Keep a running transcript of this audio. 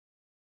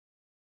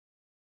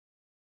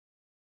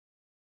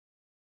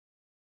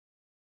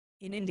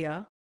In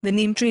India, the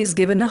neem tree is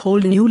given a whole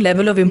new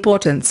level of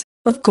importance,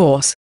 of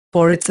course,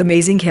 for its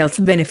amazing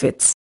health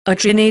benefits. A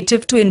tree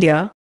native to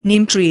India,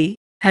 neem tree,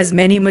 has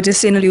many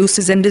medicinal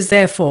uses and is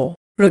therefore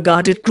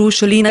regarded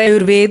crucial in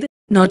Ayurveda.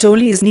 Not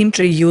only is neem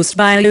tree used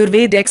by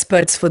Ayurveda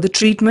experts for the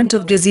treatment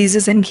of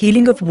diseases and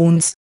healing of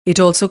wounds, it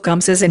also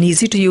comes as an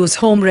easy-to-use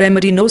home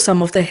remedy. Know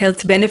some of the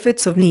health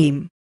benefits of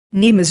neem.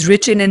 Neem is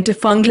rich in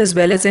antifungal as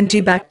well as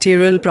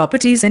antibacterial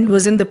properties and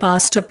was in the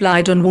past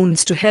applied on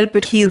wounds to help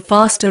it heal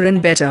faster and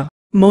better.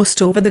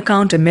 Most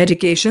over-the-counter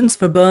medications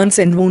for burns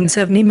and wounds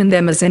have neem in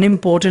them as an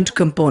important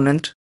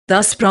component,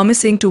 thus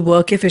promising to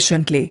work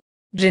efficiently.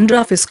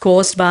 Dandruff is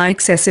caused by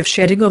excessive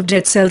shedding of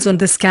dead cells on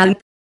the scalp.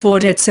 For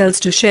dead cells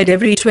to shed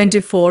every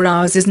 24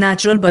 hours is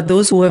natural, but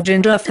those who have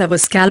dandruff have a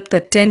scalp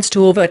that tends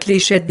to overtly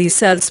shed these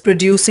cells,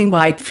 producing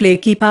white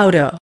flaky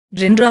powder.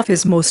 Dandruff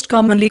is most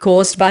commonly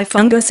caused by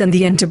fungus, and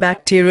the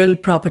antibacterial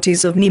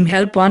properties of neem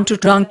help one to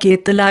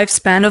truncate the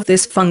lifespan of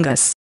this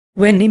fungus.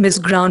 When neem is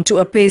ground to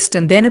a paste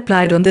and then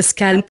applied on the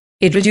scalp,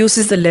 it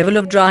reduces the level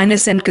of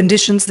dryness and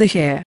conditions the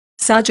hair.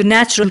 Such a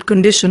natural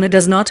conditioner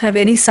does not have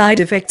any side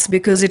effects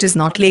because it is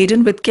not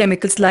laden with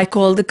chemicals like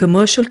all the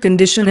commercial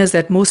conditioners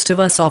that most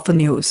of us often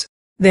use.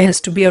 There has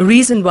to be a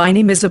reason why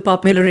neem is a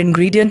popular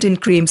ingredient in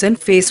creams and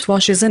face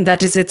washes, and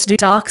that is its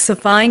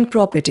detoxifying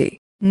property.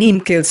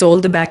 Neem kills all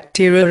the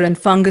bacteria and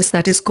fungus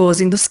that is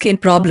causing the skin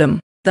problem,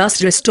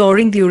 thus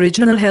restoring the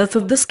original health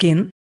of the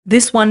skin.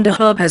 This wonder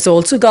herb has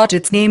also got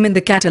its name in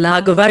the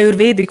catalogue of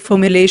Ayurvedic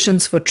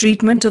formulations for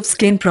treatment of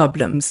skin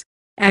problems.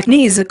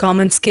 Acne is a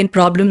common skin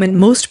problem, and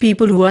most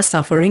people who are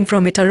suffering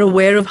from it are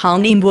aware of how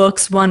neem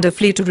works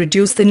wonderfully to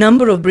reduce the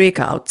number of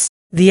breakouts.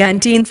 The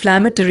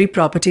anti-inflammatory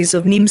properties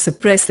of neem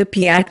suppress the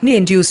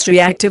P-acne-induced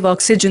reactive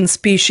oxygen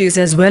species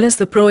as well as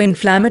the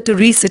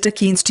pro-inflammatory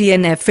cytokines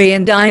TNF-A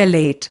and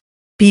IL-8.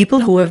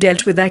 People who have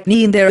dealt with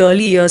acne in their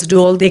early years do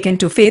all they can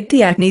to fade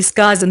the acne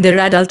scars in their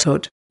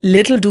adulthood.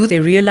 Little do they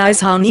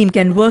realize how neem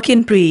can work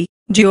in pre,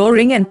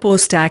 during and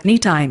post-acne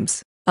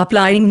times.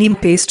 Applying neem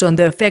paste on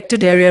the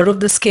affected area of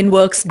the skin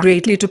works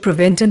greatly to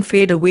prevent and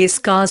fade away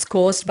scars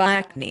caused by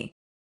acne.